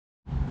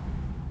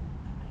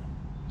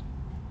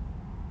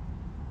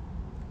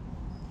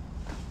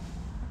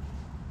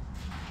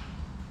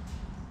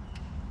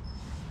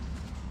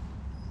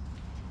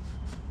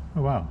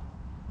Oh wow.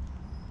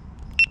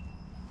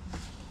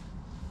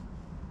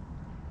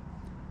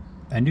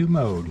 A new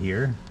mode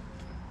here.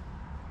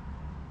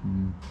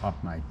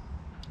 Off my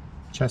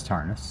chest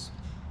harness.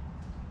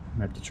 I'm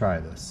gonna have to try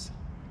this.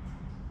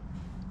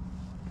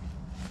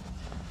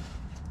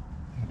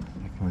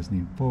 I can always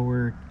lean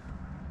forward,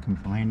 come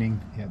for landing,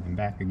 yep, and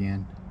back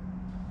again.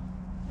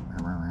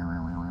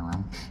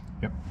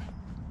 Yep.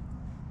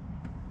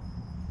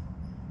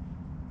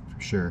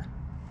 For sure.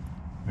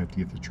 I have to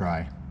give it a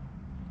try.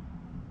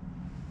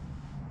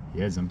 He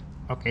has them.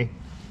 Okay.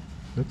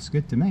 Looks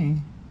good to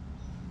me.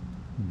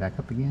 Back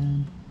up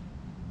again.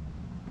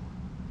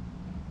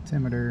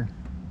 Altimeter.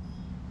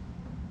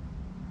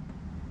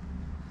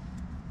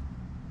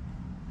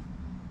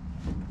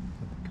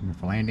 Coming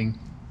for landing.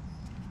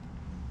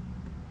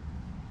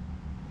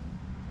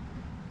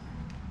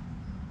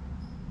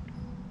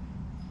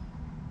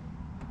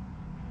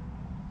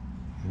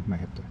 I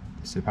might have to.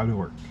 This is how to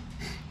work.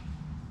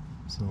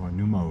 So a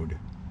new mode.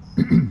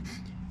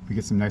 If we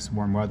get some nice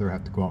warm weather, I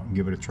have to go out and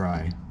give it a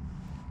try.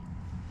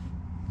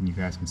 And you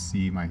guys can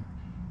see my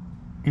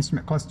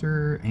instrument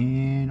cluster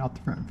and out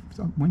the front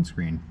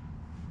windscreen.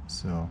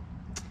 So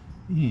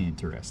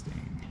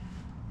interesting.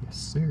 Yes,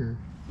 sir.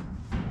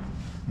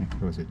 And it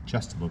goes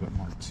adjust a little bit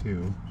more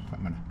too. If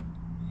I'm gonna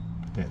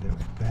put that there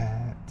like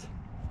that.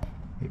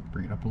 Maybe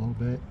bring it up a little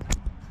bit.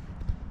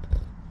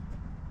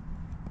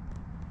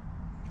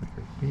 Like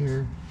right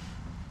there.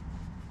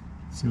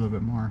 See a little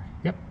bit more.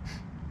 Yep.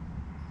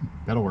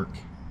 That'll work.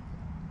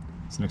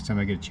 So next time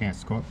I get a chance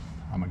to go up,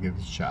 I'm gonna give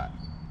it a shot.